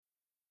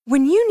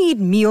When you need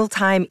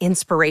mealtime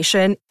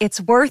inspiration,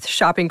 it's worth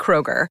shopping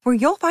Kroger, where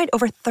you'll find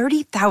over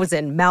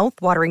 30,000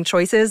 mouth-watering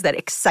choices that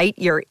excite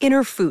your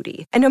inner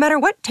foodie. And no matter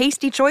what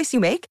tasty choice you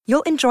make,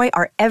 you'll enjoy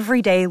our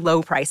everyday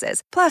low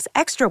prices, plus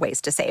extra ways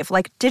to save,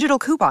 like digital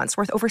coupons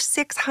worth over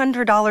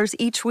 $600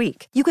 each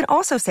week. You can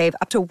also save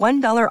up to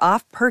 $1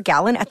 off per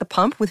gallon at the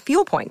pump with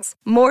fuel points.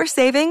 More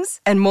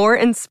savings and more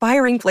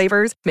inspiring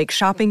flavors make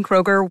shopping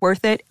Kroger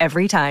worth it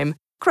every time.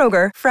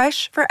 Kroger,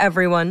 fresh for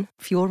everyone.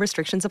 Fuel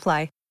restrictions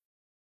apply.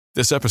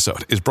 This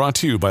episode is brought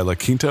to you by La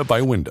Quinta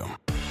by Wyndham.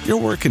 Your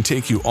work can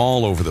take you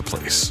all over the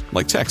place,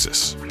 like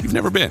Texas. You've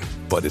never been,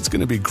 but it's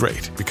going to be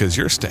great because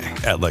you're staying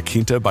at La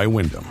Quinta by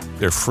Wyndham.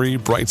 Their free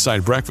Bright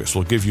Side breakfast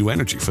will give you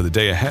energy for the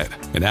day ahead.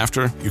 And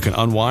after, you can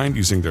unwind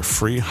using their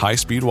free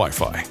high-speed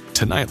Wi-Fi.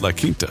 Tonight, La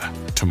Quinta.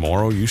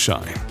 Tomorrow, you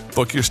shine.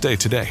 Book your stay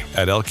today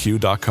at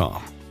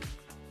LQ.com.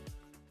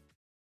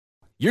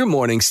 Your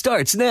morning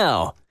starts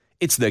now.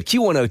 It's the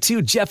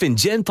Q102 Jeff and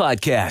Jen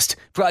podcast,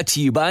 brought to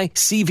you by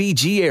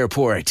CVG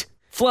Airport.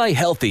 Fly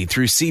healthy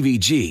through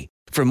CVG.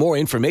 For more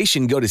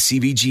information, go to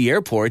CVG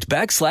Airport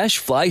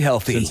 /fly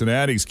healthy.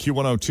 Cincinnati's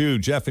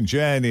Q102, Jeff and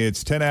Jen.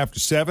 It's 10 after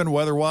 7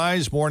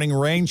 weather-wise. Morning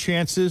rain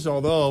chances,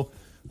 although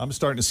I'm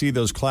starting to see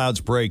those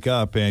clouds break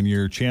up, and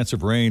your chance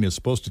of rain is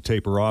supposed to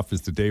taper off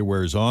as the day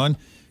wears on.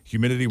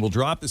 Humidity will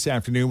drop this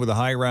afternoon with a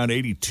high around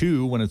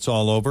 82 when it's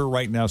all over.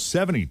 Right now,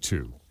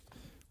 72.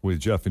 With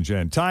Jeff and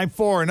Jen. Time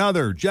for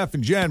another Jeff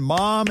and Jen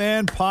Mom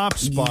and Pop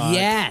Spot.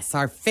 Yes,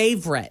 our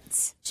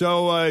favorites.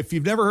 So if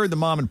you've never heard the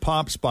Mom and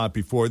Pop Spot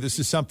before, this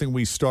is something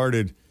we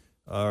started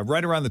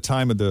right around the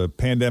time of the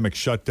pandemic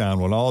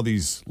shutdown when all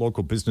these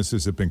local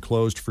businesses have been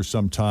closed for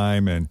some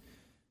time. And,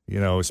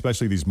 you know,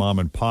 especially these mom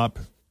and pop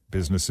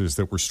businesses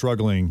that were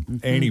struggling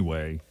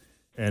anyway.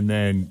 And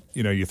then,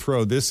 you know, you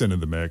throw this into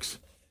the mix.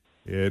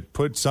 It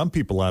put some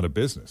people out of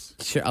business.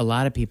 Sure, a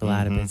lot of people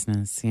out of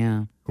business,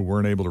 yeah. Who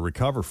weren't able to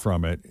recover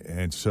from it.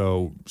 And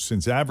so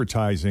since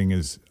advertising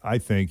is, I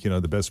think, you know,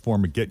 the best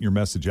form of getting your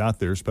message out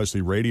there,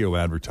 especially radio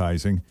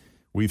advertising,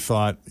 we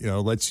thought, you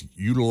know, let's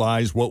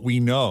utilize what we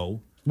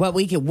know. What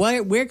we can,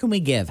 where can we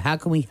give? How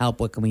can we help?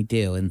 What can we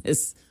do? And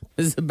this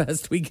is the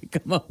best we could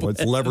come up with.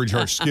 Let's leverage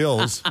our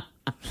skills.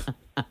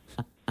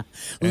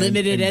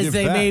 Limited and as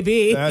they back. may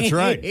be. That's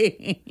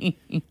right.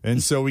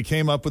 And so we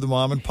came up with a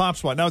Mom and Pop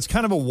Spot. Now, it's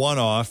kind of a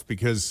one-off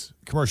because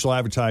commercial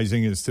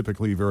advertising is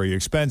typically very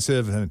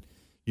expensive. And,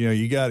 you know,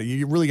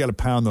 you really got to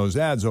pound those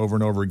ads over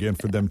and over again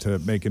for them to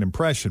make an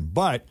impression.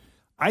 But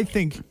I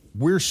think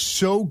we're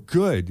so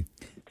good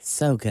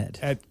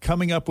at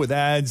coming up with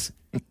ads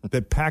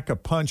that pack a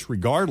punch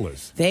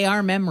regardless. They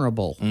are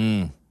memorable.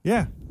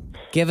 Yeah.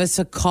 Give us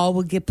a call.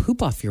 We'll get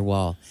poop off your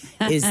wall.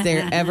 Is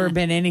there ever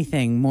been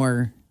anything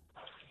more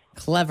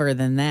clever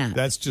than that?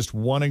 That's just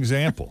one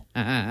example.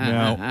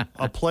 Now,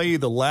 I'll play you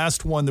the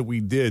last one that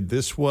we did.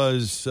 This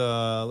was,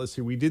 let's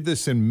see, we did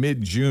this in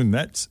mid-June.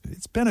 It's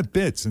been a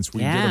bit since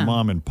we did a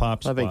Mom and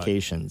Pop Spot.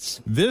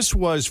 Vacations. This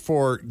was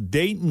for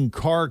Dayton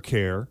Car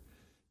Care.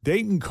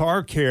 Dayton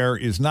Car Care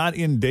is not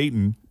in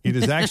Dayton. It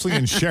is actually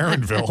in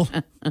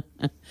Sharonville.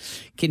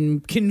 Can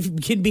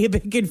be a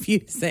bit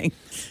confusing.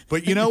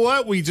 But you know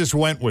what? We just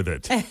went with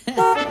it.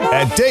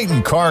 At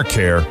Dayton Car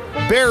Care,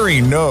 Barry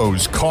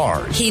knows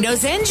cars. He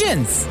knows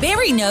engines.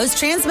 Barry knows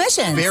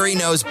transmissions. Barry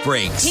knows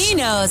brakes. He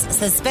knows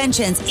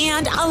suspensions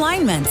and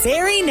alignments.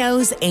 Barry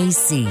knows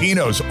AC. He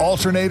knows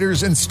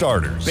alternators and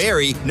starters.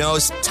 Barry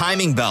knows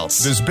timing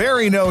belts. Does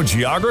Barry know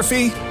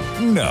geography?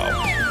 No.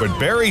 But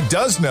Barry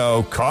does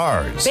know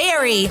cars.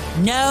 Barry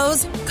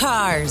knows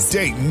cars.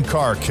 Dayton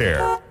Car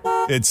Care.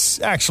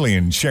 It's actually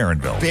in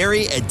Sharonville.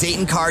 Barry at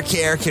Dayton Car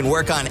Care can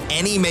work on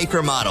any make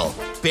or model.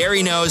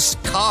 Barry knows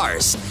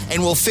cars and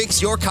will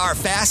fix your car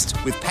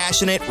fast with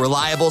passionate,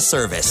 reliable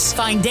service.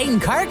 Find Dayton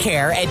Car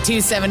Care at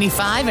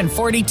 275 and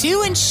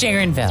 42 in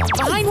Sharonville.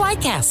 Behind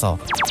White Castle.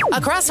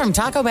 Across from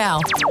Taco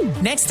Bell.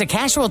 Next to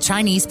Casual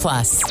Chinese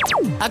Plus.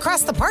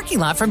 Across the parking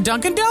lot from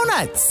Dunkin'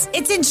 Donuts.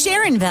 It's in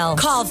Sharonville.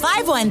 Call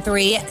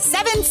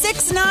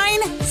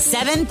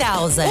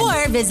 513-769-7000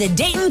 or visit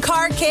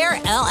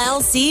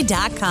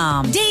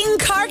DaytonCarCareLLC.com. Dayton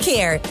Car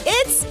Care.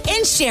 It's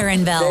in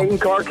Sharonville. Dayton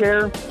Car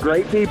Care,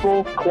 great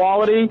people,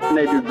 quality, and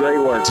they do great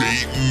work.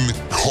 Dayton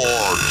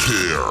Car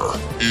Care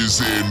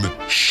is in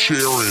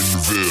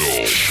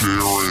Sharonville.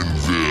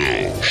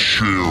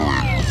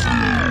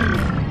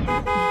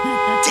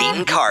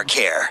 Dayton Car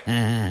Care.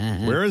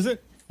 Where is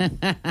it?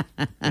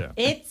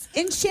 It's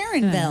in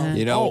Sharonville.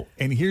 You know,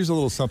 and here's a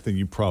little something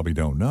you probably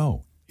don't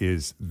know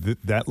is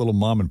that little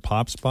Mom and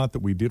Pop Spot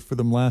that we did for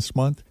them last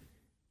month.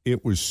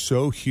 It was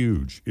so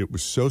huge. It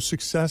was so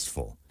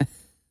successful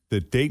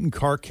that Dayton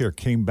Car Care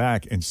came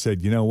back and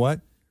said, you know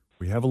what?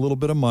 We have a little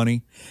bit of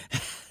money.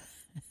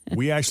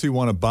 We actually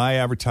want to buy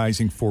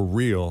advertising for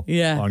real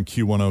on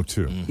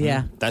Q102. Mm-hmm.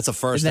 Yeah. That's a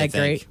first, Isn't I that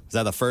think. great? Is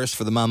that the first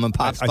for the Mom and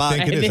Pop Spot? I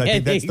think it is. I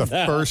think that's the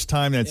so. first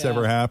time that's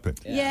ever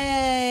happened.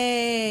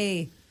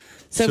 Yay.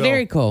 So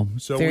very cool.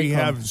 So very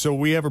cool.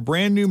 we have a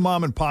brand new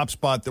Mom and Pop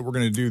Spot that we're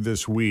going to do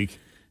this week.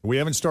 We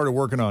haven't started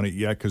working on it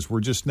yet because we're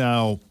just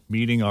now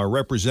meeting our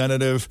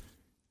representative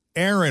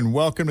Aaron,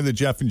 welcome to the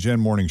Jeff and Jen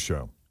Morning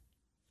Show.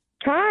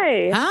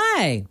 Hi.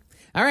 Hi.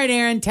 All right,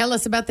 Aaron, tell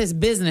us about this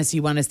business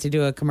you want us to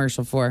do a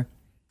commercial for.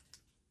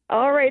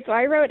 All right. So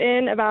I wrote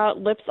in about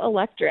Lips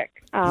Electric.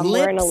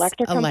 We're an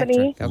electric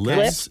company. Okay.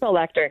 Lips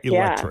Electric.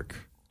 Electric.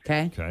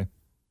 Okay. Okay.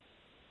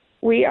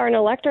 We are an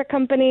electric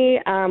company.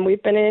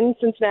 We've been in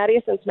Cincinnati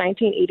since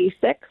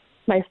 1986.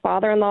 My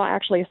father-in-law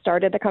actually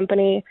started the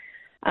company,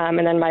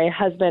 and then my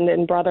husband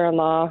and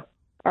brother-in-law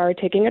are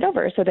taking it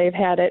over. So they've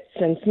had it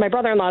since my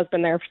brother-in-law has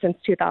been there since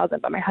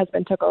 2000, but my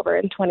husband took over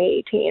in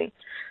 2018.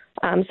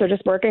 So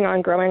just working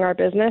on growing our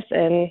business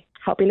and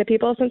helping the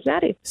people of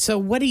Cincinnati. So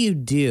what do you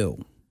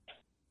do?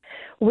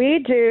 We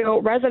do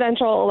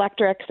residential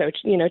electric, so,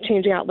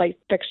 changing out light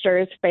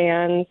fixtures,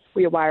 fans.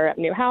 We wire up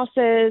new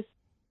houses.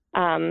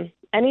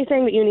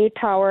 Anything that you need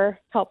power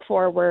help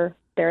for, we're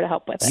there to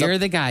help with it. You're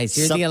the guys.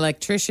 You're the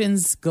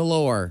electricians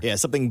galore. Yeah,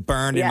 something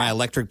burned in my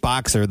electric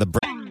box or the...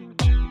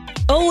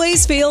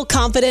 Always feel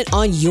confident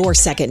on your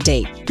second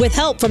date. With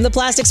help from the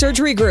Plastic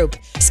Surgery Group.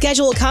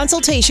 Schedule a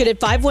consultation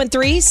at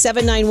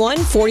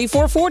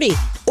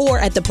 513-791-4440 or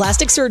at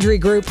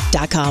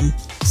theplasticsurgerygroup.com.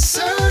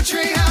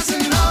 Surgery has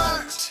an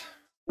art.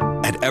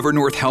 At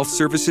Evernorth Health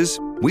Services,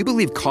 we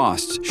believe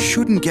costs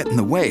shouldn't get in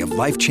the way of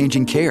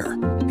life-changing care,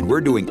 and we're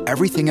doing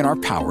everything in our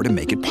power to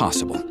make it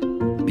possible.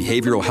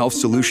 Behavioral health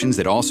solutions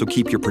that also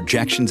keep your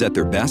projections at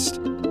their best?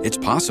 It's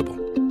possible.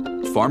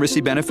 Pharmacy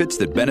benefits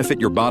that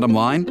benefit your bottom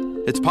line?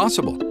 It's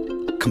possible.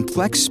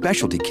 Complex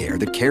specialty care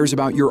that cares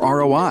about your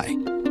ROI?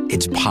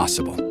 It's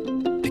possible.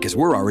 Because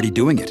we're already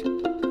doing it.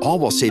 All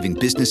while saving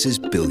businesses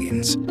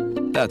billions.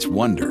 That's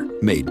Wonder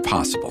made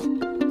possible.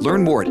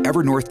 Learn more at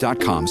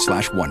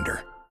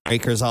evernorth.com/wonder.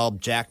 Breakers all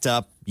jacked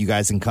up. You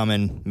guys can come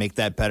and make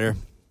that better.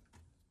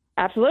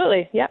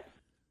 Absolutely. Yep.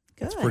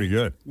 That's pretty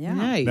good. Yeah.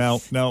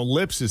 Nice. Now,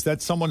 Lips, is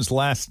that someone's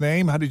last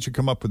name? How did you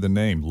come up with the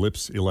name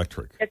Lips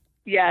Electric?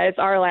 It's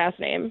our last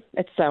name.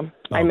 It's I'm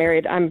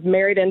married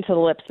into the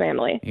Lips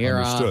family. You're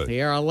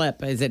a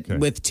lip. Is it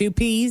with two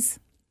P's?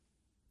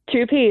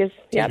 Two P's.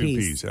 Yeah. Two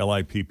P's.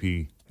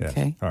 LIPP. Yeah.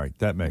 Okay. All right.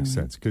 That makes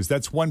sense. Because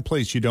that's one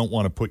place you don't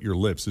want to put your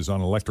lips is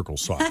on electrical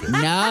socket.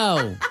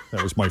 No.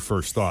 That was my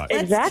first thought.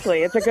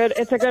 Exactly. It's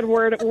a good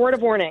word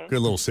of warning. Good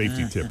little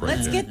safety tip right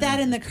Let's there. get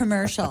that in the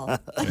commercial.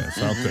 Yeah,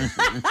 something.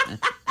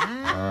 All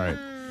right.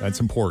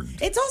 That's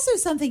important. It's also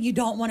something you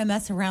don't want to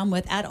mess around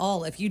with at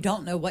all if you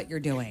don't know what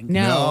you're doing.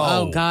 No.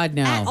 Oh, God,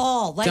 no. At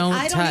all. Like Don't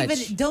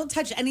don't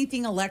touch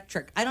anything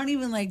electric. I don't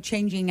even like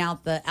changing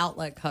out the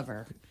outlet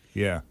cover.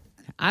 Yeah.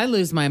 I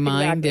lose my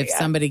mind if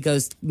somebody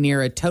goes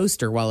near a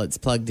toaster while it's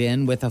plugged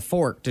in with a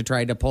fork to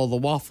try to pull the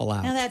waffle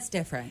out. Now that's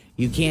different.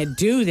 You can't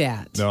do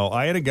that. No,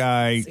 I had a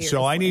guy,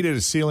 so I needed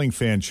a ceiling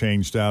fan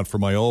changed out for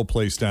my old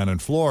place down in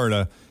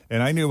Florida,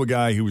 and I knew a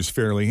guy who was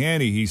fairly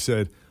handy. He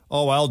said,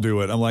 "Oh, I'll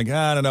do it." I'm like,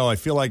 I don't know. I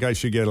feel like I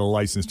should get a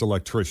licensed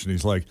electrician.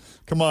 He's like,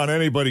 "Come on,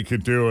 anybody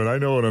could do it. I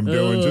know what I'm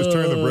doing. Just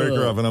turn the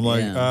breaker off." And I'm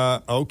like,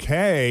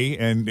 okay.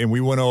 And we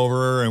went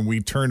over and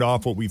we turned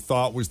off what we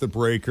thought was the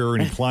breaker,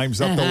 and he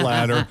climbs up the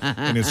ladder,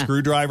 and his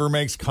screwdriver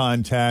makes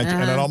contact,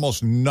 and it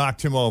almost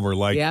knocked him over.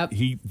 Like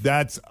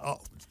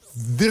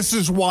this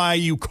is why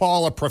you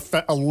call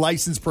a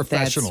licensed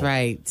professional. That's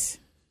right.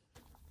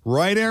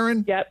 Right,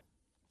 Aaron? Yep.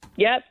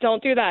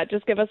 Don't do that.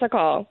 Just give us a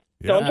call.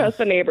 Yeah. Don't trust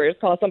the neighbors.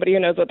 Call somebody who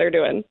knows what they're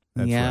doing.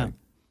 That's right.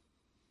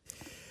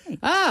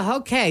 Oh,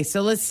 okay.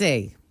 So let's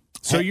see.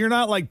 So you're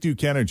not like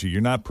Duke Energy.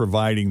 You're not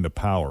providing the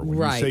power. When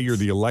you say you're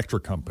the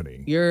electric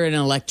company. You're an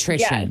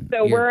electrician. Yeah,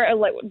 so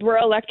we're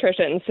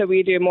electricians. So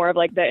we do more of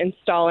like the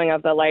installing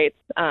of the lights,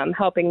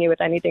 helping you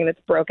with anything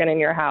that's broken in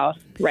your house.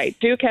 Right.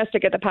 Duke has to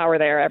get the power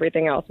there.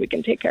 Everything else we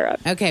can take care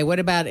of. Okay. What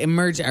about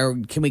or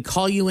can we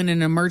call you in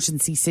an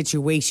emergency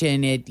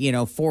situation at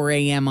 4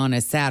 a.m. on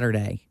a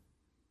Saturday?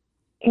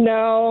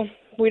 No,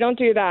 we don't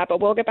do that, but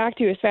we'll get back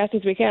to you as fast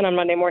as we can on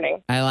Monday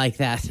morning. I like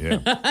that. Yeah.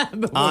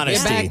 We'll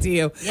get back to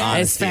you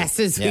as fast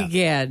as we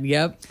can.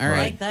 Yep. All right.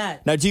 I like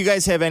that. Now, do you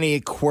guys have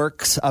any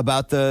quirks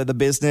about the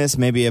business?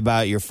 Maybe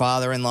about your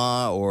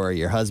father-in-law or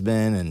your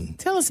husband? And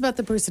tell us about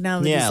the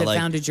personalities that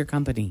founded your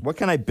company. What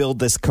can I build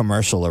this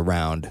commercial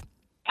around?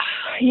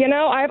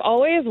 I've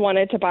always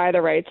wanted to buy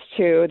the rights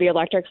to the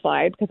electric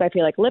slide because I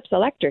feel like Lips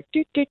Electric,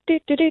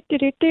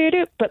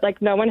 but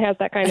like no one has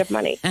that kind of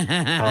money.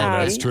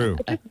 That's true.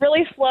 It just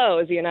really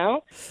flows, Yeah.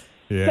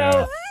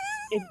 So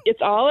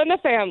it's all in the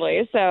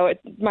family. So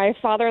my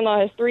father-in-law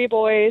has 3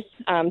 boys.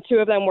 2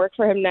 of them work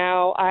for him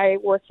now. I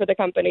work for the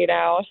company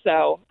now.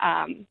 So,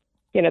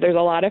 there's a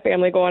lot of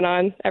family going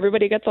on.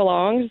 Everybody gets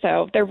along.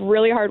 So they're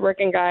really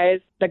hardworking guys.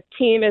 The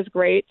team is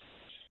great.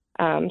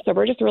 So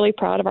we're just really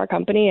proud of our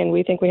company, and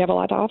we think we have a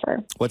lot to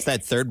offer. What's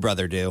that third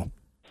brother do?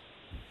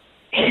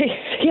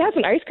 He has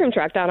an ice cream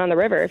truck down on the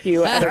river. If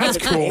you ever That's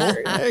cool.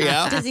 There you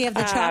go. Does he have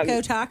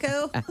the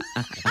Taco?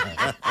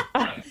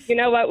 You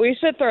know what? We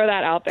should throw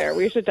that out there.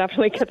 We should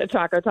definitely get the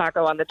Taco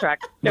on the truck.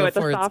 No, it's a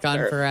Before soft it's gone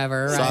serve.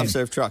 forever. Right? Soft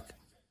serve truck.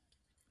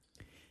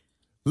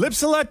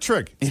 Lips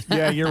Electric.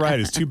 Yeah, you're right.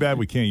 It's too bad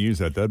we can't use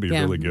that. That'd be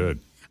really good.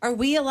 Are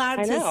we allowed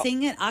I to know.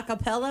 sing it a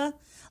cappella?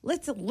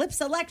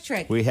 Lips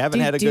Electric. We haven't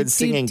had a good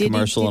singing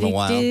commercial in a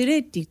while. I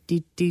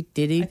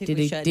think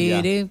we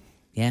should.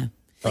 Yeah.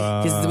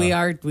 Because we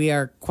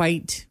are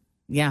quite,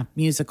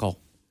 musical.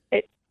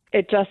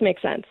 It just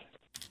makes sense.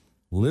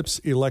 Lips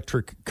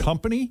Electric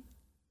Company?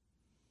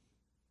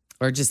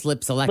 Or just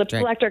Lips Electric?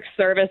 Lips Electric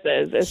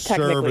Services is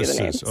technically the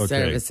name. Okay.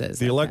 Services.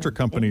 The electric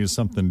company is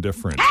something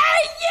different. Hey,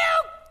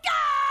 you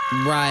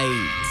guys!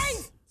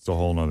 Right. It's a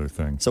whole other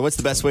thing. So what's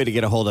the best way to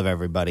get a hold of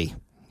everybody?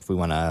 If we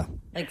want to,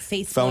 like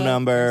Facebook, phone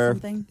number,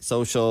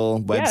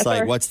 social, website.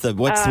 Sure. What's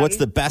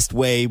the best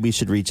way we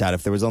should reach out?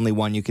 If there was only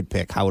one you could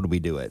pick, how would we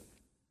do it?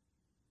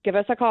 Give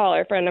us a call.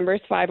 Our phone number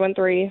is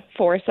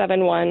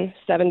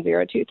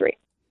 513-471-7023.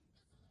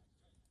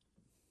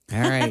 All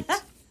right.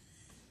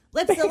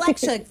 Lips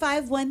Electric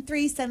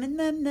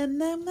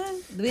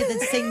 513-7. We have to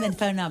sing the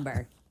phone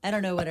number. I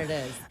don't know what it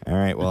is. All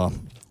right. Well,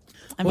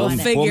 we'll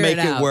make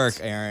it work,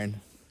 Aaron.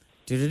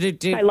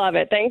 I love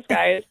it. Thanks,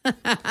 guys.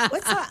 What's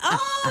that?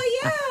 Oh,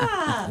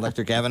 yeah.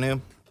 Electric Avenue?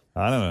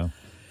 I don't know.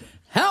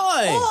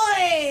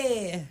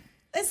 Boy!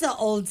 It's an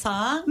old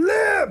song.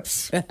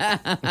 Lips!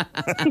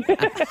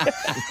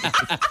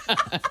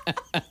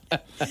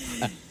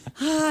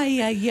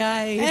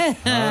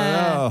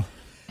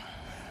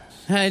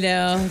 I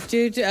know.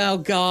 Dude, oh,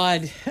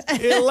 God.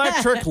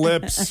 Electric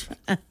Lips.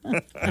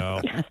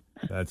 No,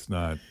 that's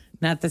not.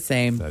 Not the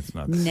same. That's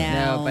not the same.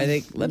 No, but I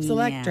think Lips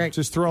Electric.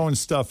 Just throwing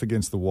stuff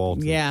against the wall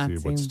to see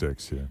what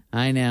sticks here.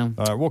 I know.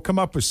 All right, we'll come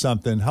up with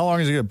something. How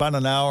long is it? About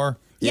an hour?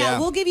 Yeah,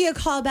 we'll give you a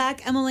call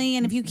back, Emily,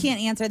 and if you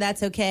can't answer,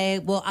 that's okay.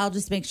 Well, I'll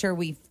just make sure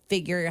we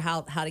figure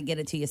out how to get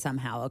it to you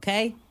somehow,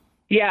 okay?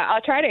 Yeah,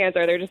 I'll try to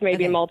answer. There just may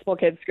be multiple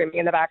kids screaming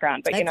in the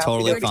background, but That's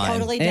totally we're fine.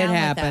 Totally It down with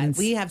happens.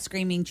 that. We have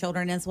screaming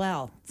children as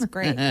well. It's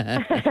great.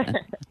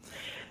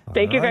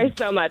 Thank you guys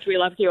so much. We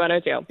love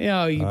Q102.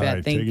 Oh, you All bet.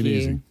 right, Thank take it you.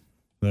 easy.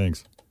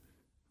 Thanks.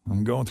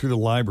 I'm going through the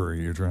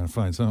library. You're trying to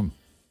find something.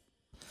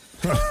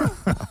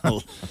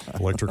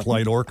 Electric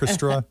Light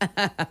Orchestra.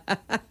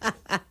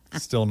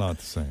 Still not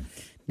the same.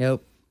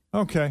 Nope.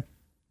 Okay.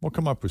 We'll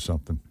come up with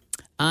something.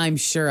 I'm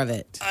sure of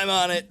it. I'm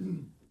on it.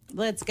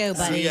 Let's go,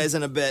 buddy. See you guys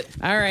in a bit.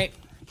 All right.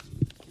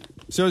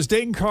 So is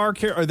Dayton Car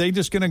Care, are they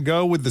just going to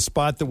go with the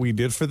spot that we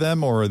did for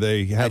them, or are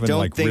they having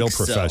like real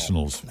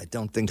professionals? I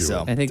don't think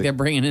so. I think they're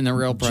bringing in the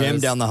real pros.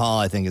 Jim down the hall,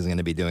 I think, is going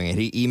to be doing it.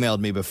 He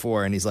emailed me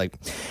before, and he's like,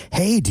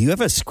 hey, do you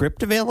have a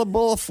script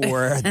available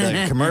for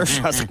the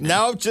commercial? I was like,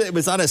 no, it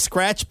was on a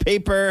scratch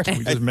paper.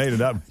 We just made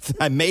it up.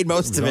 I made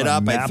most of it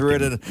up. I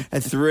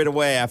threw it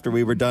away after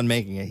we were done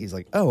making it. He's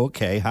like, oh,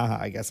 okay.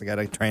 I guess I got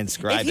to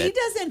transcribe If it. he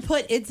doesn't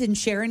put "It's in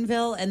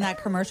Sharonville" in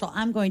that commercial,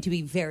 I'm going to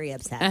be very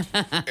upset.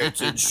 It's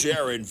in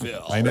Sharonville.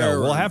 I know.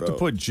 We'll have to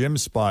put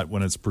Jim's spot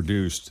when it's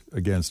produced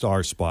against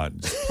our spot,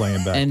 just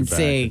playing back And to back.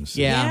 see. And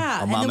see. Yeah.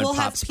 A and mom then and we'll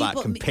pop have spot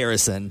people-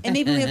 comparison. And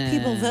maybe we have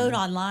people vote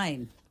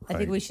online. I think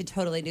Right. we should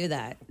totally do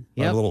that.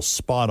 A little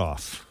spot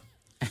off.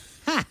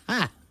 All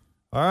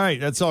right,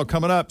 that's all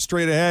coming up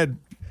straight ahead.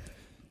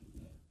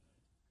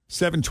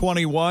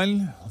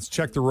 7:21. Let's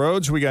check the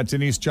roads. We got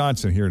Denise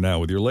Johnson here now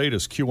with your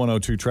latest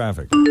Q102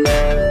 traffic.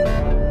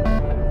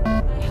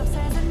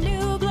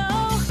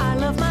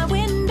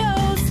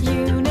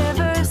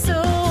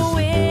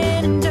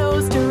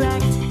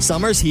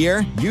 Summer's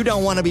here. You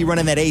don't want to be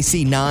running that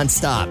AC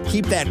nonstop.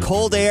 Keep that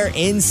cold air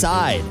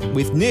inside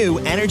with new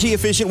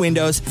energy-efficient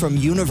windows from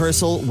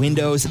Universal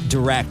Windows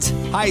Direct.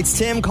 Hi, it's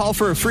Tim. Call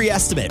for a free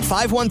estimate.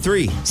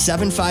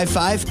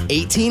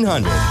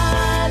 513-755-1800.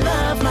 I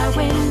love my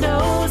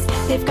windows.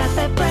 They've got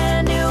that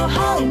brand new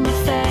home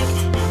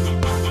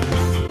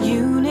effect.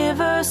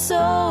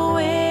 Universal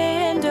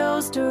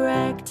Windows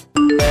Direct.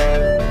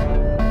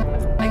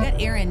 I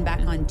got Aaron back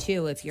on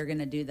too if you're going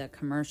to do the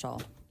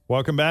commercial.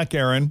 Welcome back,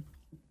 Aaron.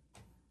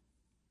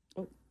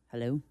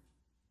 Hello?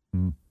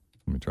 Let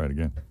me try it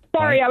again.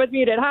 Sorry, I was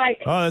muted. Hi.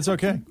 Oh, that's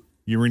okay.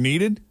 You were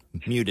needed?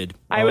 Muted.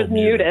 I was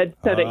muted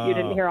so that you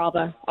didn't hear all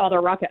the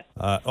ruckus.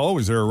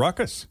 Is there a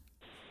ruckus?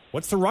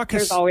 What's the ruckus?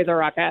 There's always a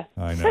ruckus.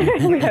 I know.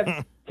 We have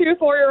 2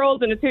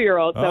 4-year-olds and a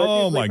 2-year-old, so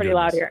Oh, it's my usually pretty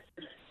loud here.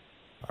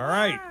 All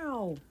right.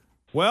 Wow.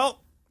 Well,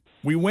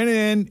 we went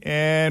in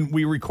and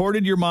we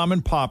recorded your mom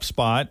and pop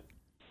spot.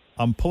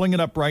 I'm pulling it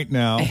up right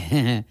now.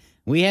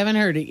 We haven't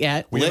heard it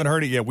yet. We haven't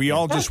heard it yet. We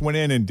all just went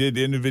in and did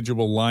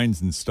individual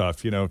lines and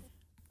stuff. You know,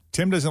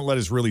 Tim doesn't let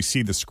us really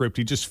see the script.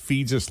 He just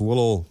feeds us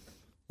little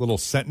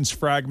sentence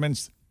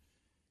fragments.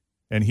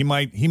 And he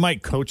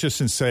might coach us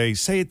and say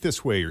it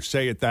this way or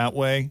say it that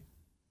way.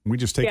 We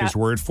just take his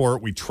word for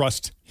it. We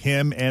trust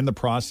him and the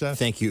process.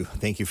 Thank you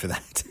for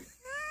that.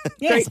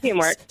 Great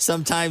teamwork.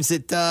 Sometimes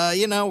it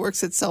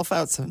works itself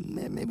out. So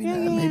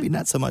maybe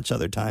not so much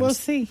other times. We'll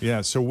see. Yeah,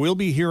 so we'll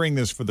be hearing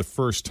this for the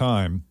first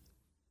time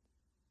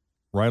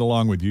right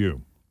along with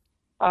you.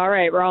 All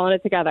right, we're all in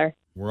it together.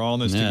 We're all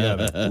in this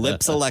together.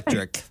 Lips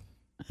Electric.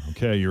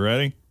 Okay, you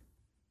ready?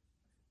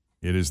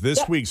 It is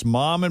this week's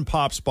mom and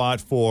pop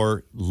spot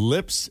for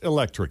Lips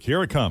Electric.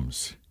 Here it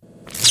comes.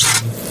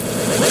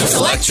 Lips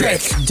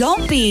Electric.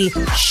 Don't be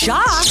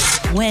shocked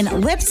when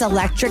Lips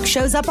Electric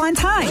shows up on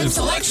time. Lips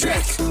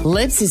Electric.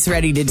 Lips is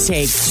ready to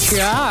take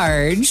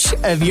charge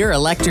of your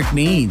electric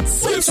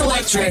needs. Lips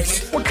Electric.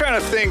 What kind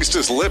of things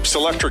does Lips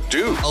Electric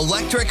do?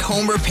 Electric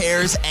home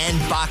repairs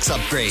and box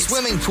upgrades.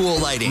 Swimming pool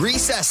lighting.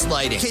 Recess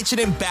lighting. Kitchen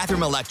and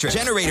bathroom electric.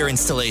 Generator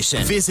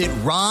installation. Visit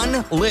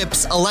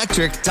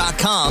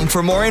ronlipselectric.com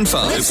for more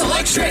info. Lips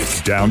Electric.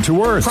 Down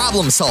to earth.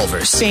 Problem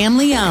solvers.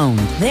 Family owned.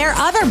 Their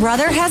other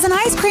brother has an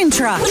ice cream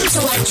truck. Lips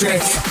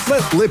Electric.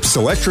 Let Lips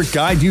Electric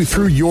guide you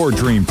through your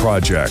dream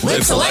project.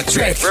 Lips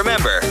Electric.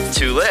 Remember,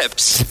 2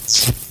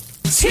 lips.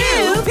 2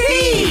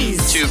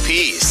 P's. 2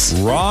 P's.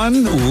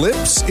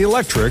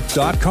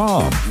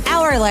 RonLipsElectric.com.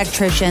 Our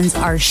electricians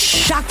are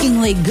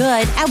shockingly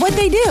good at what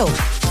they do.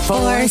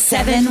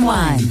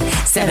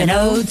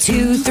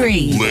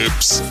 471-7023.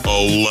 Lips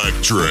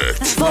Electric.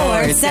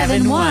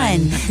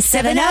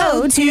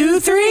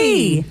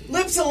 471-7023.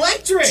 Lips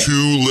Electric.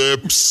 2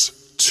 lips,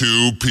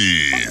 2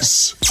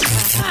 P's.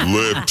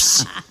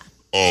 Lips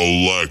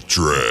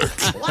Electric.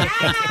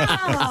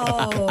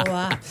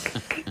 Wow.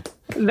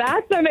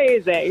 That's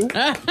amazing.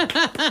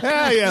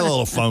 Yeah, you had a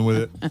little fun with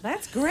it.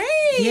 That's great.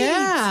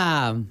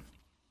 Yeah.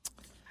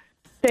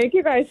 Thank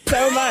you guys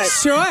so much.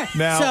 Sure.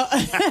 Now,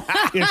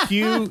 if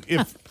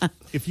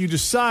you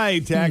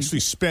decide to actually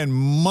spend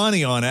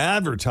money on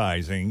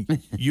advertising,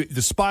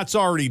 the spot's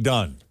already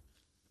done.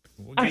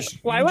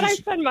 Why would I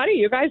spend money?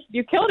 You guys,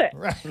 you killed it.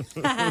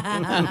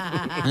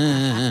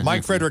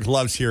 Mike Frederick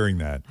loves hearing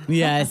that.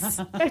 Yes,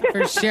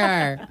 for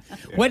sure.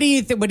 What do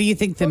you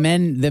think the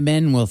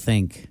men will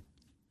think?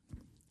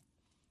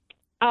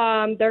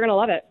 They're gonna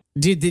love it.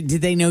 Did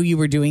they know you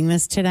were doing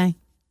this today?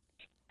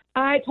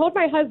 I told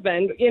my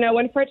husband,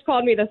 when Fritch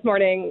called me this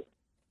morning,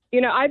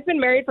 I've been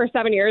married for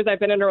 7 years. I've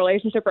been in a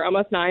relationship for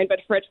almost 9, but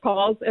Fritch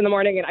calls in the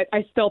morning and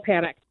I still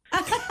panicked.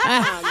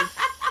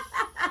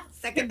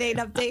 Second date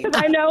update.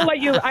 I know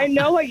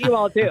what you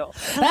all do.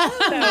 So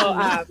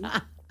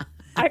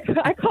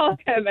I called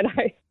him and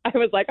I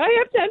was like, I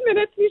have 10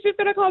 minutes. He's just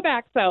going to call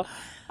back. So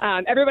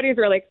everybody's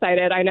really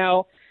excited. I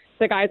know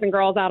the guys and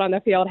girls out on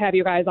the field have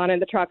you guys on in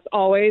the trucks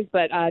always,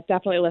 but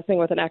definitely listening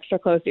with an extra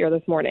close ear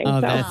this morning.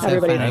 Oh, so that's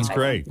everybody's That's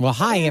great. Well,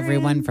 hi,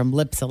 everyone from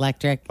Lips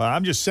Electric.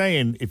 I'm just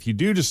saying, if you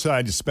do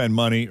decide to spend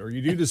money or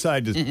you do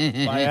decide to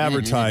buy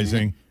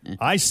advertising,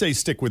 I say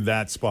stick with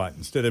that spot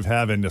instead of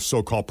having a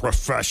so-called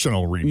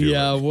professional redo it.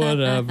 Yeah,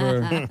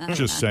 whatever.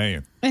 Just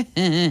saying.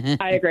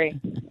 I agree.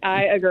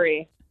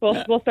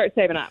 We'll start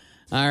saving up.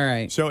 All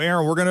right. So,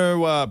 Aaron, we're going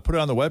to put it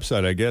on the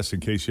website, I guess, in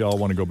case y'all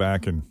want to go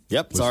back and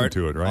listen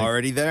to it, right?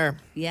 Already there.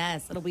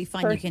 Yes, it'll be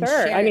fun. For You can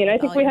sure. share I mean, it I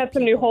with think all we your have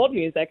some new hold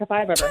music if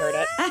I've ever heard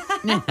it.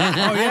 Oh,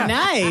 yeah.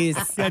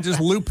 Nice. Yeah, just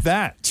loop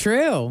that.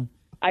 True.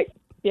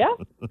 Yeah.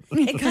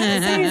 It kind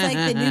of sounds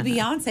like the new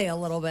Beyonce a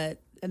little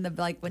bit. And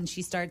when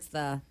she starts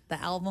the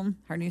album,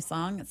 her new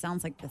song, it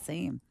sounds like the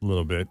same. A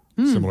little bit.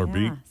 Similar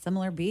beat.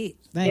 Similar beat.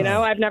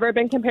 I've never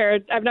been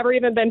compared. I've never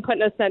even been put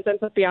in a sentence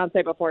with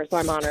Beyonce before, so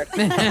I'm honored.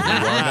 You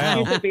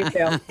should be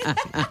too.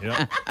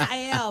 Yep.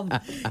 I am.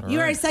 You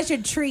are such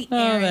a treat,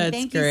 Aaron. that's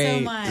Thank great. you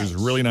so much. It was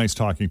really nice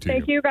talking to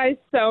Thank you guys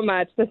so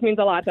much. This means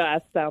a lot to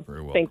us, so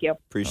thank you.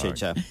 Appreciate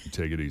you.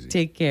 Take it easy.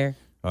 Take care.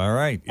 All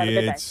right. Have a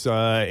good day. It's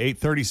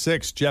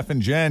 8:36. Jeff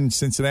and Jen,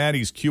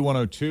 Cincinnati's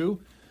Q102.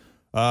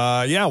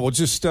 We'll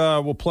just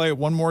we'll play it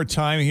one more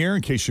time here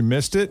in case you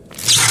missed it.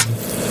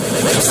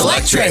 Lips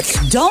Electric.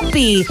 Don't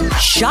be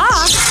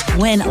shocked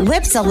when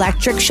Lips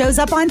Electric shows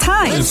up on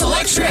time. Lips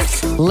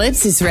Electric.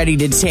 Lips is ready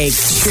to take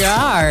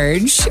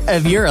charge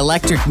of your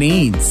electric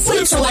needs.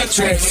 Lips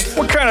Electric.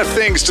 What kind of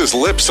things does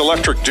Lips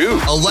Electric do?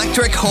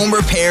 Electric home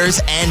repairs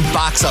and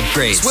box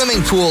upgrades.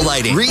 Swimming pool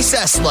lighting.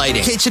 Recess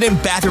lighting. Kitchen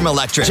and bathroom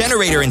electric.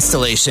 Generator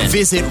installation.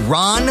 Visit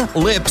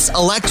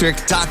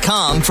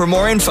ronlipselectric.com for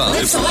more info.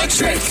 Lips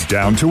Electric.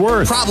 Down to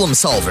earth. Problem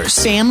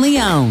solvers. Family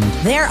owned.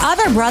 Their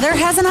other brother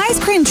has an ice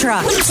cream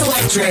truck. Lips Electric.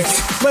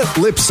 Let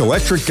Lips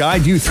Electric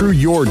guide you through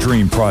your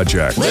dream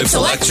project. Lips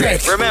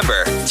Electric.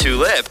 Remember, 2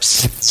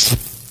 lips.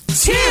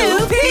 2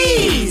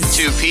 P's.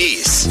 2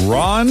 P's.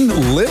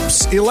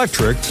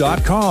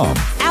 RonLipsElectric.com.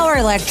 Our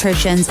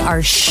electricians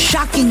are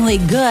shockingly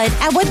good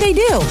at what they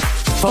do.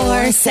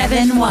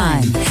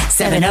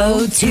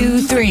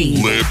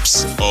 471-7023.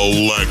 Lips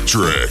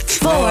Electric.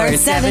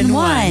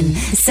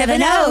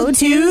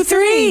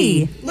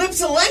 471-7023.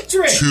 Lips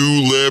Electric.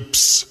 2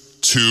 lips,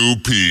 2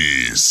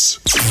 P's.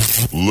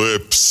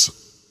 Lips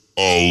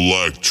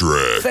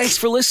Electric. Thanks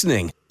for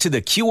listening to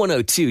the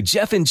Q102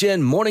 Jeff and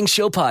Jen Morning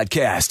Show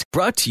podcast,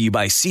 brought to you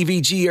by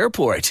CVG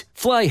Airport.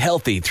 Fly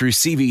healthy through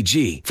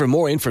CVG. For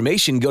more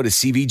information, go to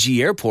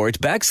CVG Airport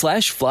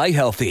 /fly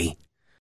healthy.